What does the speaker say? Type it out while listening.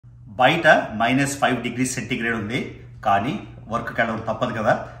బయట -5 degrees centigrade ఉంది. కానీ వర్క్కి వెళ్ళడం తప్పదు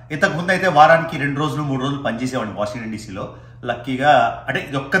కదా. ఇంతకు ముందు అయితే వారానికి 2 రోజులు 3 రోజులు పనిచేసేవాడిని వాషింగ్టన్ డీసీలో. లక్కీగా అంటే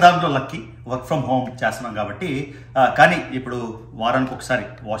ఇది ఒక్క దాంట్లో లక్కీ వర్క్ ఫ్రమ్ హోమ్ చేస్తున్నాం కాబట్టి. కానీ ఇప్పుడు వారానికి ఒకసారి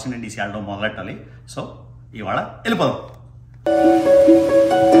వాషింగ్టన్ డీసీ వెళ్ళడం మొదలెట్టాలి. సో ఇవాళ వెళ్ళిపోదాం.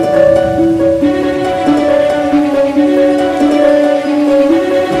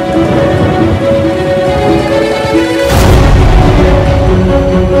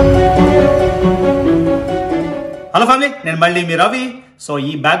 హలో ఫ్యామిలీ, నేను మళ్ళీ మీ రవి. సో ఈ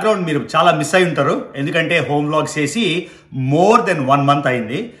బ్యాక్గ్రౌండ్ మీరు చాలా మిస్ అయి ఉంటారు, ఎందుకంటే హోమ్ వ్లాగ్స్ చేసి మోర్ దెన్ 1 month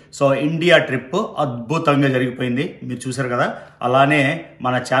అయింది. సో ఇండియా ట్రిప్ అద్భుతంగా జరిగిపోయింది, మీరు చూసారు కదా. అలానే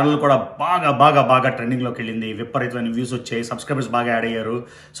మన ఛానల్ కూడా బాగా బాగా బాగా ట్రెండింగ్లోకి వెళ్ళింది, విపరీతమైన వ్యూస్ వచ్చాయి, సబ్స్క్రైబర్స్ బాగా యాడ్ అయ్యారు.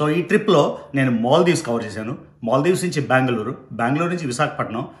 సో ఈ ట్రిప్లో నేను మాల్దీవ్స్ కవర్ చేశాను. మాల్దీవ్స్ నుంచి బెంగళూరు నుంచి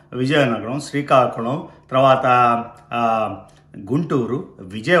విశాఖపట్నం, విజయనగరం, శ్రీకాకుళం, తర్వాత గుంటూరు,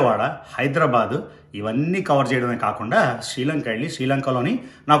 విజయవాడ, హైదరాబాద్ ఇవన్నీ కవర్ చేయడమే కాకుండా శ్రీలంక వెళ్ళి శ్రీలంకలోని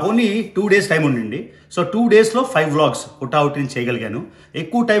నాకు ఓన్లీ 2 days టైం ఉండింది. సో 2 daysలో 5 vlogs పుట్అవుట్ నుంచి చేయగలిగాను.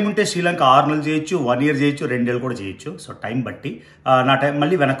 ఎక్కువ టైం ఉంటే శ్రీలంక 6 నెలలు చేయొచ్చు, 1 year చేయొచ్చు, 2 ఏళ్ళు కూడా చేయొచ్చు. సో టైం బట్టి నా టైం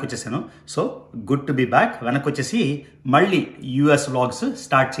మళ్ళీ వెనక్కి వచ్చేసాను. So good to be back. వెనక్కి వచ్చేసి మళ్ళీ US vlogs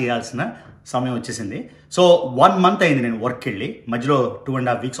స్టార్ట్ చేయాల్సిన సమయం వచ్చేసింది. సో 1 month అయింది నేను వర్క్ వెళ్ళి, మధ్యలో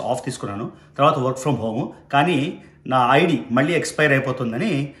 2.5 weeks ఆఫ్ తీసుకున్నాను. తర్వాత వర్క్ ఫ్రమ్ హోమ్. కానీ నా ఐడి మళ్ళీ ఎక్స్పైర్ అయిపోతుందని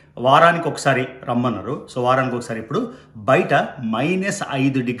వారానికి ఒకసారి రమ్మన్నారు. సో వారానికి ఒకసారి ఇప్పుడు బయట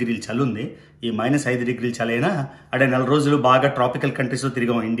 -5 degrees చలి ఉంది. ఈ -5 degrees చలైనా అంటే 4 రోజులు బాగా ట్రాపికల్ కంట్రీస్లో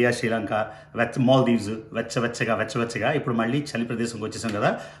తిరిగాం, ఇండియా, శ్రీలంక, మాల్దీవ్స్, వెచ్చగా. ఇప్పుడు మళ్ళీ చలి ప్రదేశంకి వచ్చేసాం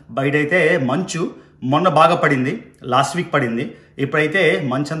కదా. బయట అయితే మంచు మొన్న బాగా పడింది, లాస్ట్ వీక్ పడింది. ఇప్పుడైతే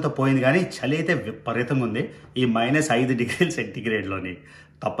మంచు అంతా పోయింది, కానీ చలి అయితే విపరీతంగా ఉంది ఈ -5 degrees సెంటీగ్రేడ్లోని.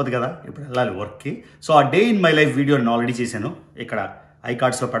 తప్పదు కదా, ఇప్పుడు వెళ్ళాలి వర్క్కి. సో ఆ day in my life video నేను ఆల్రెడీ చేశాను, ఇక్కడ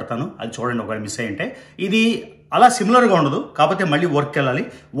ఐకార్డ్స్లో పెడతాను, అది చూడండి ఒకవేళ మిస్ అయ్యింటే. ఇది అలా సిమిలర్గా ఉండదు, కాకపోతే మళ్ళీ వర్క్కి వెళ్ళాలి.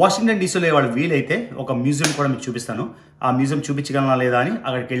 వాషింగ్టన్ డీసీలో వాళ్ళు వీలైతే ఒక మ్యూజియం కూడా మీకు చూపిస్తాను. ఆ మ్యూజియం చూపించగలనా లేదా అని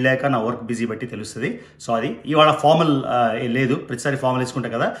అక్కడికి వెళ్ళాక నా వర్క్ బిజీ బట్టి తెలుస్తుంది. సో అది ఇవాళ ఫార్మల్ లేదు, ప్రతిసారి ఫార్మల్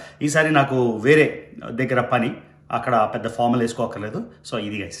వేసుకుంటా కదా. ఈసారి నాకు వేరే దగ్గర పని, అక్కడ పెద్ద ఫార్మల్ వేసుకోక్కర్లేదు. సో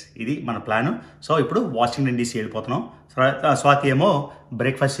ఇది గైస్, ఇది మన ప్లాన్. సో ఇప్పుడు వాషింగ్టన్ డీసీ వెళ్ళిపోతున్నాం. స్వాతి ఏమో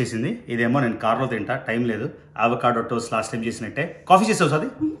బ్రేక్ఫాస్ట్ చేసింది, ఇదేమో నేను కార్లో తింటా, టైం లేదు. అవకాడో టోస్ట్ లాస్ట్ టైం చేసినట్టే. కాఫీ చేసావు స్వాతి?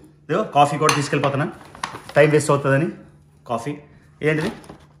 ఇదిగో కాఫీ కూడా తీసుకెళ్ళిపోతున్నా, టైం వేస్ట్ అవుతుందని. కాఫీ ఏంటిది,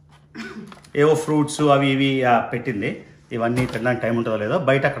 ఏవో ఫ్రూట్స్ అవి ఇవి పెట్టింది, ఇవన్నీ తినడానికి టైం ఉంటుందో లేదో.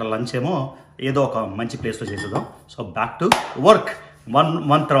 బయట అక్కడ లంచ్ ఏమో ఏదో ఒక మంచి ప్లేస్లో చేసేద్దాం. So back to work. 1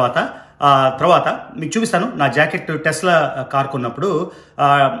 month తర్వాత మీకు చూపిస్తాను నా జాకెట్. టెస్లా కార్ కొన్నప్పుడు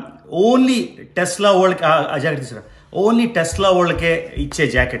ఓన్లీ టెస్లా వాళ్ళకి ఆ జాకెట్ తీసుకురా, ఓన్లీ టెస్లా వాళ్ళకే ఇచ్చే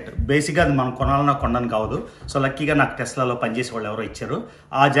జాకెట్. బేసిక్గా అది మనం కొనడానికి కావదు. సో లక్కీగా నాకు టెస్లాలో పనిచేసే వాళ్ళు ఎవరో ఇచ్చారు.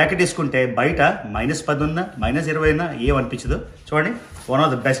 ఆ జాకెట్ వేసుకుంటే బయట -10 ఉన్నా -20 ఉన్నా ఏమనిపించదు. చూడండి, one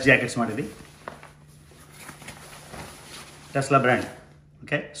of the best jackets మాట ఇది, Tesla brand.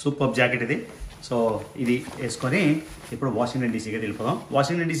 Okay, super jacket ఇది. సో ఇది వేసుకొని ఇప్పుడు వాషింగ్టన్ డీసీకి వెళ్ళిపోదాం.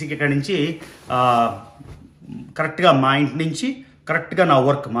 వాషింగ్టన్ డీసీకి ఇక్కడ నుంచి కరెక్ట్గా మా ఇంటి నుంచి కరెక్ట్గా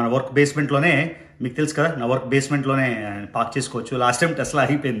మన వర్క్ బేస్మెంట్లోనే, మీకు తెలుసు కదా, నా వర్క్ బేస్మెంట్లోనే పార్క్ చేసుకోవచ్చు. లాస్ట్ టైం టెస్లా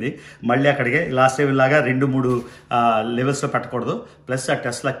అయిపోయింది, మళ్ళీ అక్కడికే లాస్ట్ టైం లాగా 2-3 లెవెల్స్లో పెట్టకూడదు. ప్లస్ ఆ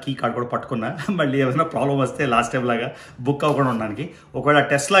టెస్లా కీ కార్డ్ కూడా పట్టుకున్నా, మళ్ళీ ఏమైనా ప్రాబ్లం వస్తే లాస్ట్ టైం లాగా బుక్ అవ్వకుండా ఉండడానికి. ఒకవేళ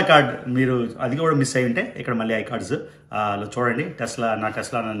టెస్లా కార్డ్ మీరు అది కూడా మిస్ అయ్యి ఉంటే ఇక్కడ మళ్ళీ ఐ కార్డ్స్ చూడండి, నా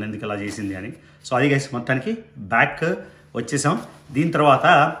టెస్లా నన్ను ఎందుకు ఇలా చేసింది అని. సో అది గైస్, మొత్తానికి బ్యాక్ వచ్చేసాం. దీని తర్వాత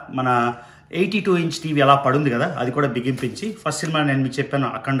మన 82-inch టీవీ అలా పడుంది కదా, అది కూడా బిగింపించి ఫస్ట్ సినిమా నేను మీకు చెప్పాను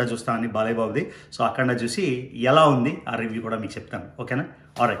అఖండ చూస్తానని, బాలయ్య బాబుది. సో అఖండ చూసి ఎలా ఉంది ఆ రివ్యూ కూడా మీకు చెప్తాను, ఓకేనా?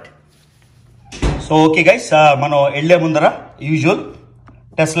 ఆల్రైట్. సో ఓకే గైస్, మనం వెళ్ళే ముందర యూజువల్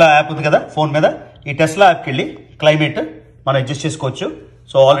టెస్లా యాప్ ఉంది కదా ఫోన్ మీద, ఈ టెస్లా యాప్కి వెళ్ళి క్లైమేట్ మనం అడ్జస్ట్ చేసుకోవచ్చు.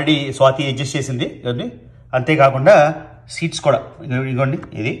 సో ఆల్రెడీ స్వాతి అడ్జస్ట్ చేసింది ఇవన్నీ. అంతేకాకుండా సీట్స్ కూడా ఇదిగోండి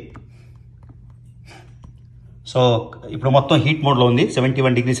ఇది. సో ఇప్పుడు మొత్తం హీట్ మోడ్లో ఉంది.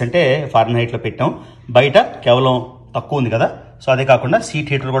 71 degrees అంటే ఫారెన్హైట్లో పెట్టాం. బయట కేవలం తక్కువ ఉంది కదా. సో అదే కాకుండా సీట్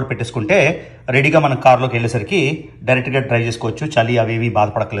హీటర్ కూడా పెట్టేసుకుంటే రెడీగా మనం కార్లోకి వెళ్ళేసరికి డైరెక్ట్గా డ్రైవ్ చేసుకోవచ్చు. చలి అవేవి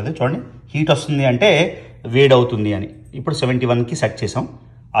బాధపడక్కలేదు. చూడండి, హీట్ వస్తుంది అంటే వేడి అవుతుంది అని. ఇప్పుడు 71కి సెట్ చేసాం,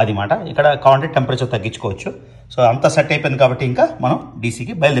 అది మాట. ఇక్కడ కావాలంటే టెంపరేచర్ తగ్గించుకోవచ్చు. సో అంతా సెట్ అయిపోయింది కాబట్టి ఇంకా మనం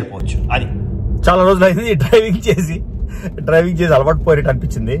డీసీకి బయలుదేరిపోవచ్చు. అది చాలా రోజులు అయింది డ్రైవింగ్ చేసి అలవాటు పోయేటట్టు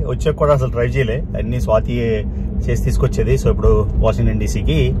అనిపించింది. వచ్చే కూడా అసలు డ్రైవ్ చేయలే, అన్ని స్వాతి చేసి తీసుకొచ్చేది. సో ఇప్పుడు వాషింగ్టన్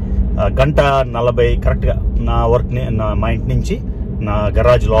డీసీకి 1:40 కరెక్ట్గా మా ఇంటి నుంచి నా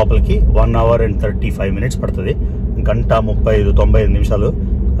గరాజ్ లోపలికి 1 hour and 35 minutes పడుతుంది. 1:35-95 నిమిషాలు.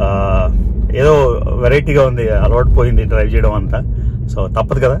 ఏదో వెరైటీగా ఉంది, అలవాటు పోయింది డ్రైవ్ చేయడం అంతా. సో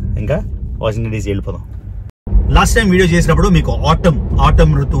తప్పదు కదా, ఇంకా వాషింగ్టన్ డీసీ వెళ్ళిపోదాం. లాస్ట్ టైం వీడియో చేసినప్పుడు మీకు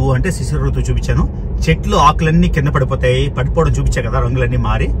ఆటం ఋతువు అంటే శిశిర ఋతువు చూపించాను. చెట్లు ఆకులన్నీ కింద పడిపోతాయి, పడిపోవడం చూపించా కదా, రంగులన్నీ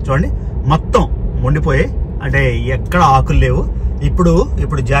మారి చూడండి మొత్తం మొండిపోయాయి, అంటే ఎక్కడ ఆకులు లేవు.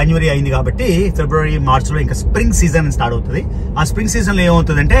 ఇప్పుడు జనవరి అయింది కాబట్టి ఫిబ్రవరి మార్చిలో ఇంకా స్ప్రింగ్ సీజన్ స్టార్ట్ అవుతుంది. ఆ స్ప్రింగ్ సీజన్ లో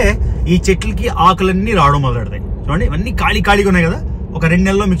ఏమవుతుందంటే ఈ చెట్లకి ఆకులన్నీ రావడం మొదలెడతాయి. చూడండి ఇవన్నీ ఖాళీగా ఉన్నాయి కదా, ఒక 2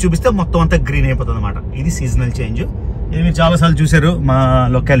 నెలల్లో మీకు చూపిస్తే మొత్తం అంతా గ్రీన్ అయిపోతుంది అనమాట. ఇది సీజనల్ చేంజ్. ఇది మీరు చాలాసార్లు చూసారు మా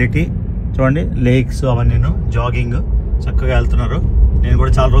లొకాలిటీ. చూడండి లేక్స్ అవన్నీ జాగింగ్ చక్కగా వెళ్తున్నారు. నేను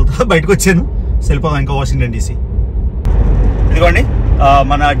కూడా చాలా రోజులతో బయటకు వచ్చాను. వెళ్ళిపోదాం ఇంకా వాషింగ్టన్ డీసీ. ఇదిగోండి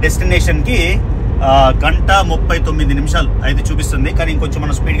మన డెస్టినేషన్ కి 1:39 అయితే చూపిస్తుంది, కానీ ఇంకొంచెం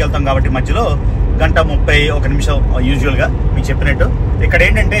మనం స్పీడ్కి వెళ్తాం కాబట్టి మధ్యలో 1:31 యూజువల్ గా మీకు చెప్పినట్టు. ఇక్కడ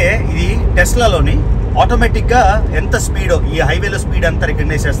ఏంటంటే ఇది టెస్లాలోని ఆటోమేటిక్ గా ఎంత స్పీడ్ ఈ హైవేలో స్పీడ్ అంతా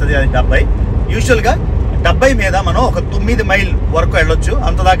రికగ్నైజ్ చేస్తుంది. అది 70. యూజువల్ గా 70 మీద మనం ఒక 9 మైల్ వరకు వెళ్ళొచ్చు.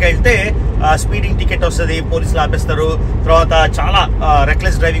 అంతదాకా వెళ్తే స్పీడింగ్ టికెట్ వస్తుంది, పోలీసులు ఆపేస్తారు. తర్వాత చాలా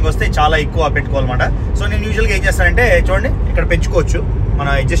రెక్లెస్ డ్రైవింగ్ వస్తే చాలా ఎక్కువ పెట్టుకోవాలన్నమాట. సో నేను యూజువల్గా ఏం చేస్తానంటే చూడండి ఇక్కడ పెంచుకోవచ్చు,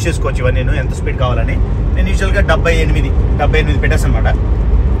 మనం అడ్జస్ట్ చేసుకోవచ్చు ఇవన్నీ ఎంత స్పీడ్ కావాలని. నేను యూజువల్గా 78 పెట్టేస్తాను అనమాట.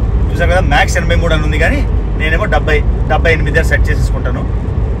 చూసారు కదా మ్యాక్స్ 83 అని ఉంది, కానీ నేనేమో 78 సెట్ చేసేసుకుంటాను.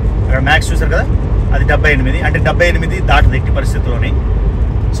 అక్కడ మ్యాక్స్ చూసారు కదా అది 78, అంటే 78 దాటదు ఎట్టి పరిస్థితుల్లోని.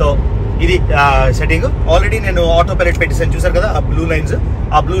 సో ఇది సెట్టింగ్. ఆల్రెడీ నేను ఆటో పైలట్ పెట్టేసాను, చూసారు కదా ఆ బ్లూ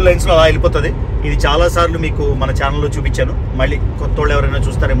లైన్స్ లో అలా వెళ్ళిపోతుంది. ఇది చాలా సార్లు మీకు మన ఛానల్లో చూపించాను, మళ్ళీ కొత్త వాళ్ళు ఎవరైనా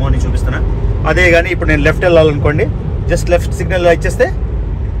చూస్తారేమో అని చూపిస్తున్నా. అదే కానీ ఇప్పుడు నేను లెఫ్ట్ వెళ్ళాలనుకోండి, జస్ట్ లెఫ్ట్ సిగ్నల్ ఇచ్చేస్తే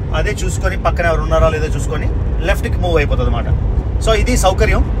అదే చూసుకొని పక్కన ఎవరు ఉన్నారా లేదో చూసుకొని లెఫ్ట్కి మూవ్ అయిపోతుంది అనమాట. సో ఇది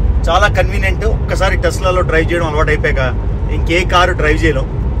సౌకర్యం, చాలా కన్వీనియంట్. ఒక్కసారి టెస్లాలో డ్రైవ్ చేయడం అలవాటు అయిపోయాక ఇంకే కారు డ్రైవ్ చేయలేం,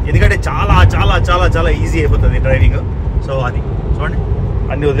 ఎందుకంటే చాలా చాలా చాలా చాలా ఈజీ అయిపోతుంది డ్రైవింగ్. సో అది చూడండి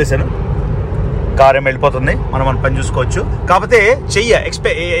అన్నీ వదిలేశాను, కార్ ఏం వెళ్ళిపోతుంది, మనం పని చూసుకోవచ్చు. కాకపోతే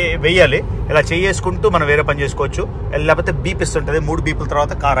వెయ్యాలి, ఇలా వేసుకుంటూ మనం వేరే పని చేసుకోవచ్చు. లేకపోతే బీప్ ఇస్తుంటుంది, 3 బీపుల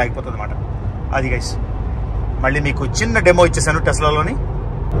తర్వాత కార్ ఆగిపోతుంది అనమాట. అది గైస్ మళ్ళీ మీకు చిన్న డెమో ఇచ్చేసాను టెస్లాలోని.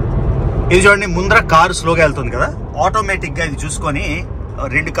 ఇది చూడండి ముందర కారు స్లోగా వెళ్తుంది కదా, ఆటోమేటిక్గా ఇది చూసుకొని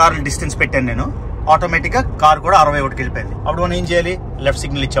 2 కార్లు డిస్టెన్స్ పెట్టాను నేను. ఆటోమేటిక్గా కార్ కూడా 61కి వెళ్ళిపోయింది. అప్పుడు మనం ఏం చేయాలి, లెఫ్ట్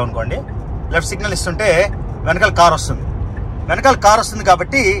సిగ్నల్ ఇచ్చామనుకోండి, లెఫ్ట్ సిగ్నల్ ఇస్తుంటే వెనకాల కార్ వస్తుంది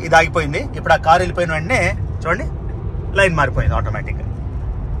కాబట్టి ఇది ఆగిపోయింది. ఇప్పుడు ఆ కార్ వెళ్ళిపోయిన వెంటనే చూడండి లైన్ మారిపోయింది ఆటోమేటిక్గా.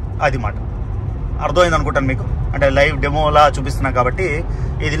 అది మాట అర్థమైంది అనుకుంటాను మీకు, అంటే లైవ్ డెమోలా చూపిస్తున్నాను కాబట్టి.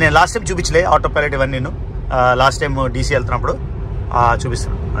 ఇది నేను లాస్ట్ టైం చూపించలే ఆటో పైలట్ ఇవన్నీ, నేను లాస్ట్ టైం డీసీ వెళ్తున్నప్పుడు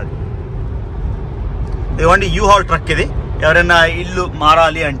చూపిస్తున్నాను. అది ఇదిగోండి యూ-హాల్ ట్రక్. ఇది ఎవరైనా ఇల్లు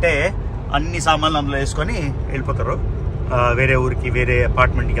మారాలి అంటే అన్ని సామాన్లు అందులో వేసుకొని వెళ్ళిపోతారు వేరే ఊరికి, వేరే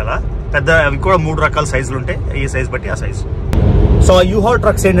అపార్ట్మెంట్కి. అలా పెద్ద అవి కూడా 3 రకాల సైజులు ఉంటాయి, ఏ సైజ్ బట్టి ఆ సైజు. సో యూ-హాల్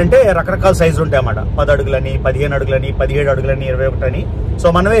ట్రక్స్ ఏంటంటే రకరకాల సైజులు ఉంటాయి అన్నమాట. 10 అడుగులని, 15 అడుగులని, 17 అడుగులని, 21 అని. సో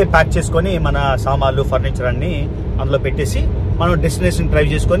మనమే ప్యాక్ చేసుకొని మన సామాన్లు, ఫర్నిచర్ అన్ని అందులో పెట్టేసి మనం డెస్టినేషన్ డ్రైవ్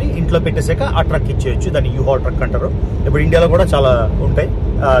చేసుకొని ఇంట్లో పెట్టేసాక ఆ ట్రక్ ఇచ్చేయచ్చు. దాన్ని యూ-హాల్ ట్రక్ అంటారు. ఇప్పుడు ఇండియాలో కూడా చాలా ఉంటాయి,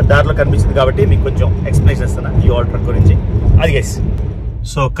 దారిలో కనిపించింది కాబట్టి మీకు కొంచెం ఎక్స్ప్లెయిన్ చేస్తాను యూ-హాల్ ట్రక్ గురించి. అది గైస్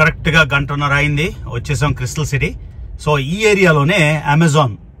సో కరెక్ట్గా 1:30 అయింది, వచ్చేసాం క్రిస్టల్ సిటీ. సో ఈ ఏరియాలోనే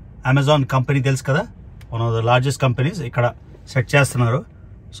అమెజాన్ కంపెనీ తెలుసు కదా, one of the largest companies ఇక్కడ సెట్ చేస్తున్నారు.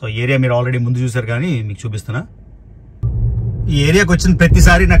 సో ఏరియా మీరు ఆల్రెడీ ముందు చూసారు కానీ మీకు చూపిస్తున్నా. ఈ ఏరియాకి వచ్చిన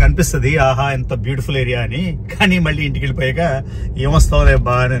ప్రతిసారి నాకు అనిపిస్తుంది ఆహా ఎంత బ్యూటిఫుల్ ఏరియా అని, కానీ మళ్ళీ ఇంటికి వెళ్ళిపోయాక ఏమొస్తావులే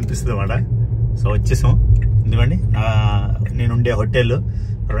బాగా అని అనిపిస్తుంది అన్నమాట. సో వచ్చేసాం. ఎందుకండి నేను ఉండే హోటల్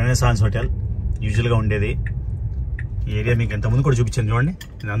రెనెసాన్స్ హోటల్ యూజువల్గా ఉండేది. ఈ ఏరియా మీకు ఎంతమంది కూడా చూపించాను చూడండి.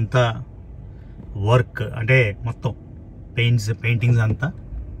 ఇదంతా వర్క్ అంటే మొత్తం పెయింటింగ్స్ అంతా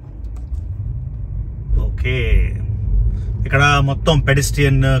ఓకే. ఇక్కడ మొత్తం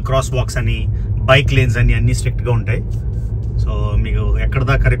పెడెస్ట్రియన్ క్రాస్ వాక్స్ అని, బైక్ లేన్స్ అని అన్ని స్ట్రిక్ట్ గా ఉంటాయి. సో మీకు ఎక్కడ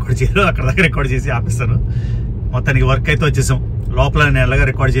దాకా రికార్డ్ చేయాలో అక్కడ దాకా రికార్డ్ చేసి ఆపిస్తాను. మొత్తానికి వర్క్ అయితే వచ్చేసాం. లోపల నేను ఎలాగా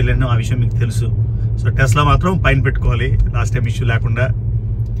రికార్డ్ చేయలేను ఆ విషయం మీకు తెలుసు. సో టెస్లా మాత్రం పైన పెట్టుకోవాలి లాస్ట్ టైం ఇష్యూ లేకుండా.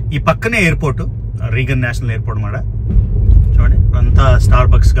 ఈ పక్కనే ఎయిర్పోర్ట్, రీగన్ నేషనల్ ఎయిర్పోర్ట్ అన్నమాట. చూడండి అంతా స్టార్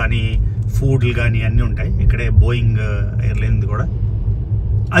బక్స్ కానీ, ఫుడ్లు కానీ అన్నీ ఉంటాయి. ఇక్కడే బోయింగ్ ఎయిర్లైన్ కూడా.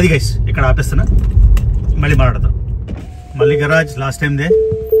 అది గైస్ ఇక్కడ ఆపేస్తున్నా, మళ్ళీ మాట్లాడతాం. మళ్ళీ గరాజ్ లాస్ట్ టైందే,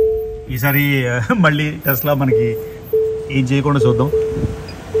 ఈసారి మళ్ళీ టెస్లా మనకి ఏం చేయకుండా చూద్దాం.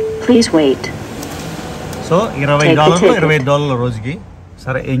 సో $20 $25 రోజుకి.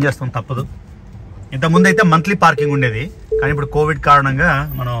 సరే ఏం చేస్తాం, తప్పదు. ఇంతకుముందు అయితే మంత్లీ పార్కింగ్ ఉండేది, కానీ ఇప్పుడు కోవిడ్ కారణంగా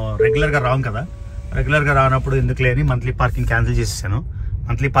మనం రెగ్యులర్గా రాం కదా. రెగ్యులర్గా రానప్పుడు ఎందుకు లేని మంత్లీ పార్కింగ్ క్యాన్సిల్ చేసేసాను.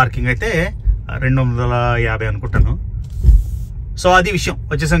 మంత్లీ పార్కింగ్ అయితే 250 అనుకుంటాను. సో అది విషయం.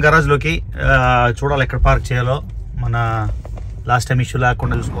 వచ్చేసాం గరాజ్లోకి. చూడాలి ఎక్కడ పార్క్ చేయాలో, మన లాస్ట్ టైం ఇష్యూ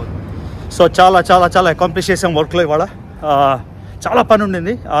లేకుండా చూసుకోవాలి. సో చాలా చాలా చాలా అకాంప్లిష్ చేసాం వర్క్లో ఇవాళ. చాలా పని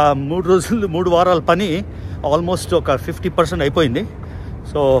ఉండింది. 3 వారాల పని ఆల్మోస్ట్ ఒక 50% అయిపోయింది.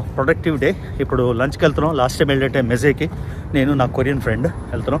 So productive day. ఇప్పుడు లంచ్కి వెళ్తున్నాం. లాస్ట్ టైం వెళ్ళే మెజేకి నేను నా కొరియన్ ఫ్రెండ్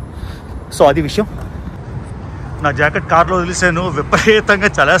వెళ్తున్నాం. సో అది విషయం. నా జాకెట్ కార్లో వదిలేసాను, విపరీతంగా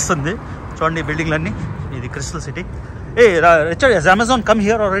చలేస్తుంది. చూడండి బిల్డింగ్లన్నీ. ఇది crystal city. A Richard, has Amazon come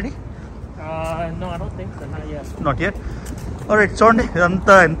here already? No, I don't think so. Not yet. Alright, చూడండి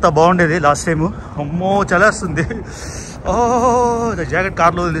ఇదంతా ఎంత బాగుండేది లాస్ట్ టైము. అమ్మో చలేస్తుంది. జాకెట్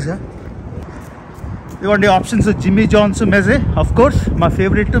కార్లో వదిలేసా. ఇవ్వండి options. Jimmy Johne's, మెజే, of course మా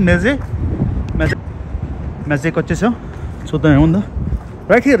ఫేవరెట్ మెజేకి వచ్చేసాం. చూద్దాం ఏముందో.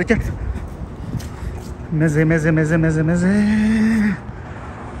 Right here Richard. మెజే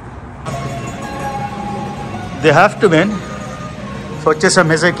they have to men. So వచ్చేసాం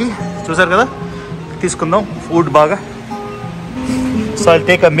మెజేకి. చూసారు కదా, తీసుకుందాం ఫుడ్ బాగా. So I'll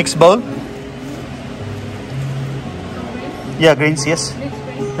take a mix bowl. Yeah, greens, yes.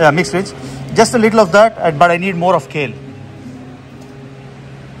 Yeah, mixed greens. Just a little of that, but I need more of kale.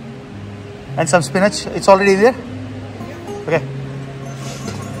 And some spinach. It's already there? Okay.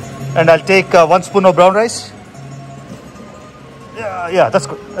 And I'll take 1 spoon of brown rice. Yeah, that's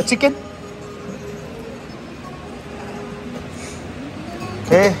good. A chicken.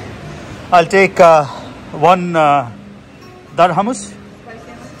 Okay. I'll take 1 that hummus.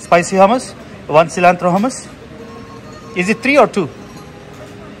 Spicy hummus. 1 cilantro hummus. Is it 3 or 2?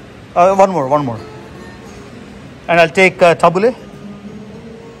 One more. And I'll take tabbouleh.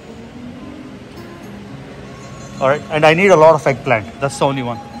 All right. And I need a lot of eggplant. That's the only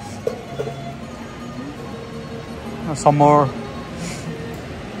one. Some more.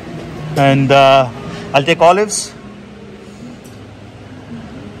 And I'll take olives,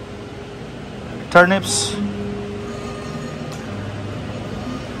 turnips,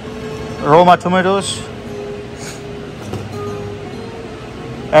 Roma tomatoes,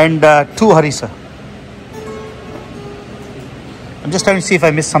 and 2 harissa. I'm just trying to see if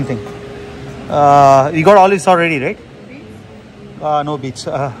I missed something. You got olives already, right? No beets.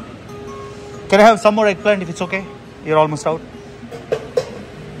 Can I have some more eggplant if it's okay? You're almost out.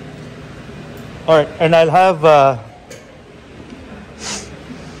 All right, and I'll have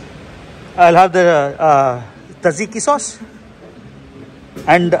the tzatziki sauce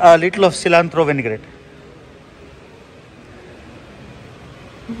and a little of cilantro vinaigrette.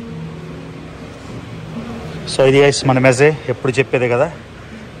 So ఇది guys మన మెజే. ఎప్పుడు చెప్పేదే కదా,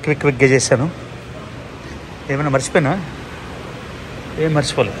 క్విక్గా చేశాను. ఏమైనా మర్చిపోయినా? ఏం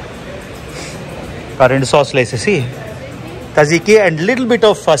మర్చిపోలేదు. ఆ 2 సాస్లు వేసేసి తజీకి and little bit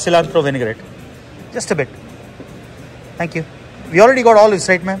of cilantro వెనిగరేట్, just a bit. Thank you. We already got all this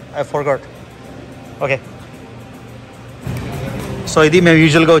right ma'am, I forgot. Okay. So ఇది మేము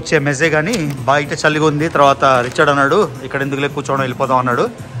యూజువల్గా వచ్చే మెజే. కానీ బయట చల్లిగా ఉంది. తర్వాత రిచర్డ్ అన్నాడు ఇక్కడ ఎందుకులే కూర్చోవడం, వెళ్ళిపోదాం అన్నాడు.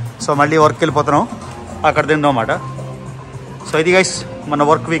 సో మళ్ళీ వర్క్ వెళ్ళిపోతున్నాం, అక్కడ తిందాం అన్నమాట. సో ఇది గైస్ మన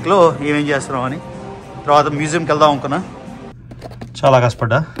వర్క్ వీక్లో ఏమేం చేస్తున్నాం అని. తర్వాత మ్యూజియంకి వెళ్దాం అనుకున్నా. చాలా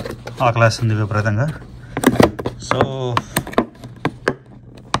కష్టపడ్డా, ఆకలేస్తుంది విపరీతంగా. సో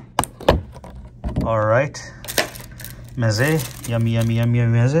ఆల్రైట్, మెజే యమ్మీ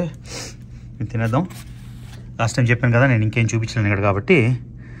మెజే తినేద్దాం. లాస్ట్ టైం చెప్పాను కదా నేను ఇంకేం చూపించలేను ఇక్కడ కాబట్టి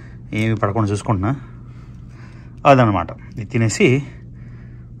ఏమి పడకుండా చూసుకుంటున్నా. అదనమాట. ఇది తినేసి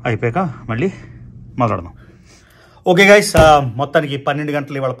అయిపోయాక మళ్ళీ మొదలెడదాం. ఓకే గైస్, మొత్తానికి 12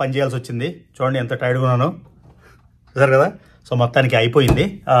 గంటలు ఇవాళ పని చేయాల్సి వచ్చింది. చూడండి ఎంత టైర్డ్గా ఉన్నాను, చూసారు కదా. సో మొత్తానికి అయిపోయింది.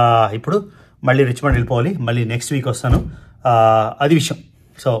 ఇప్పుడు మళ్ళీ రిచ్మండ్ వెళ్ళిపోవాలి. మళ్ళీ నెక్స్ట్ వీక్ వస్తాను. అది విషయం.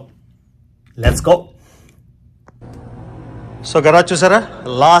 So let's go. So garage చూసారా,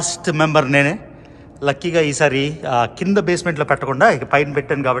 లాస్ట్ మెంబర్ నేనే. లక్కీగా ఈసారి కింద బేస్మెంట్లో పెట్టకుండా ఇక పైన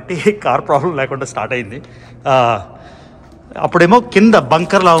పెట్టాను కాబట్టి కార్ ప్రాబ్లం లేకుండా స్టార్ట్ అయింది. అప్పుడేమో కింద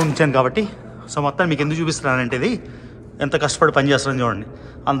బంకర్లా ఉంచాను కాబట్టి. సో మొత్తం మీకు ఎందుకు చూపిస్తున్నానంటే ఇది ఎంత కష్టపడి పని చేస్తానని చూడండి.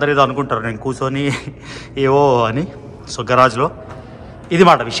 అందరు ఏదో అనుకుంటారు నేను కూర్చొని ఏవో అని. సో గరాజ్లో ఇది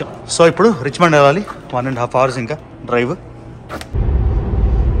మాట విషయం. సో ఇప్పుడు రిచ్మండ్ వెళ్ళాలి. 1.5 hours ఇంకా డ్రైవ్.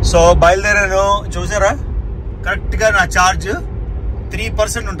 సో బయలుదేరాను. చూసారా, కరెక్ట్గా నా ఛార్జ్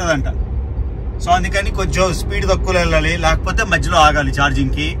 3% ఉంటుందంట. సో అందుకని కొంచెం స్పీడ్ తక్కువలో వెళ్ళాలి, లేకపోతే మధ్యలో ఆగాలి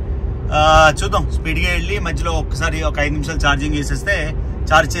ఛార్జింగ్కి. చూద్దాం, స్పీడ్గా వెళ్ళి మధ్యలో ఒక్కసారి ఒక 5 నిమిషాలు ఛార్జింగ్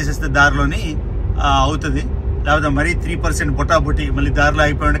ఛార్జ్ చేసేస్తే దారిలోని అవుతుంది. లేకపోతే మరీ 3% బుటాబుట్టి మళ్ళీ దారిలో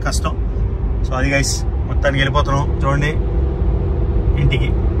అయిపోయింటే కష్టం. సో అది గైస్ మొత్తానికి వెళ్ళిపోతున్నాం. చూడండి ఇంటికి.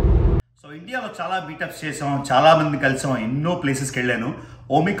 సో ఇండియాలో చాలా మీటప్స్ చేసాం, చాలా మంది కలిసాం, ఎన్నో ప్లేసెస్కి వెళ్ళాను.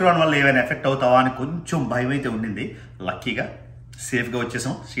 ఓమిక్రాన్ వల్ల ఏమైనా ఎఫెక్ట్ అవుతావా అని కొంచెం భయం అయితే ఉండింది. లక్కీగా సేఫ్గా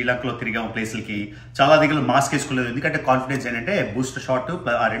వచ్చేసాం. శ్రీలంకలో తిరిగాం ప్లేసులకి. చాలా దగ్గర మాస్క్ వేసుకోలేదు, ఎందుకంటే కాన్ఫిడెన్స్ ఏంటంటే బూస్టర్ షాట్,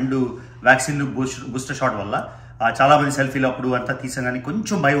 ఆ 2 వ్యాక్సిన్లు బూస్టర్ షాట్ వల్ల చాలా మంది సెల్ఫీలు అప్పుడు అంతా తీసాం, కానీ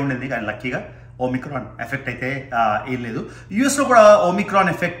కొంచెం భయం ఉండేది. కానీ లక్కీగా ఓమిక్రాన్ ఎఫెక్ట్ అయితే ఏం లేదు. యూఎస్లో కూడా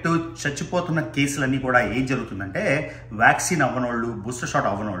ఓమిక్రాన్ ఎఫెక్ట్ చచ్చిపోతున్న కేసులన్నీ కూడా ఏం జరుగుతుందంటే వ్యాక్సిన్ అవ్వనోళ్ళు, బూస్టర్ షాట్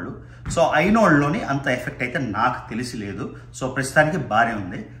అవ్వనోళ్ళు. సో అయినోళ్ళలోని అంత ఎఫెక్ట్ అయితే నాకు తెలిసి లేదు. సో ప్రస్తుతానికి బాగానే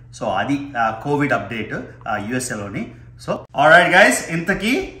ఉంది. సో అది Covid update యూఎస్ఏలోని. So alright guys,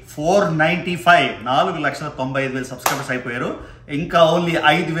 ఇంతకీ 495 4,95,000 సబ్స్క్రైబర్స్ అయిపోయారు. ఇంకా only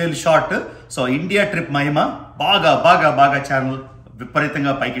 5,000 short. So India trip మహిమ బాగా బాగా బాగా ఛానల్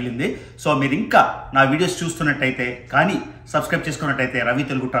విపరీతంగా పైకి వెళ్ళింది. సో మీరు ఇంకా నా వీడియోస్ చూస్తున్నట్టయితే కానీ సబ్స్క్రైబ్ చేసుకున్నట్టయితే రవి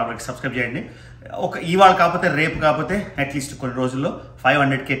తెలుగు ట్రావెలర్కి సబ్స్క్రైబ్ చేయండి. ఇవాళ కాకపోతే రేపు కాకపోతే అట్లీస్ట్ కొన్ని రోజుల్లో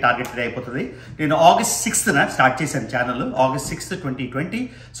 500K టార్గెట్ అయిపోతుంది. నేను August 6th స్టార్ట్ చేశాను channel, August 6th 2020.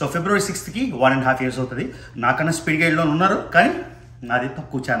 So February 6th 1.5 years అవుతుంది. నాకన్నా స్పీడ్ గైడ్లో ఉన్నారు, కానీ నాది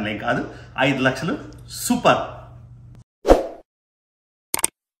తక్కువ ఛానల్ ఏం కాదు. 5 లక్షలు సూపర్.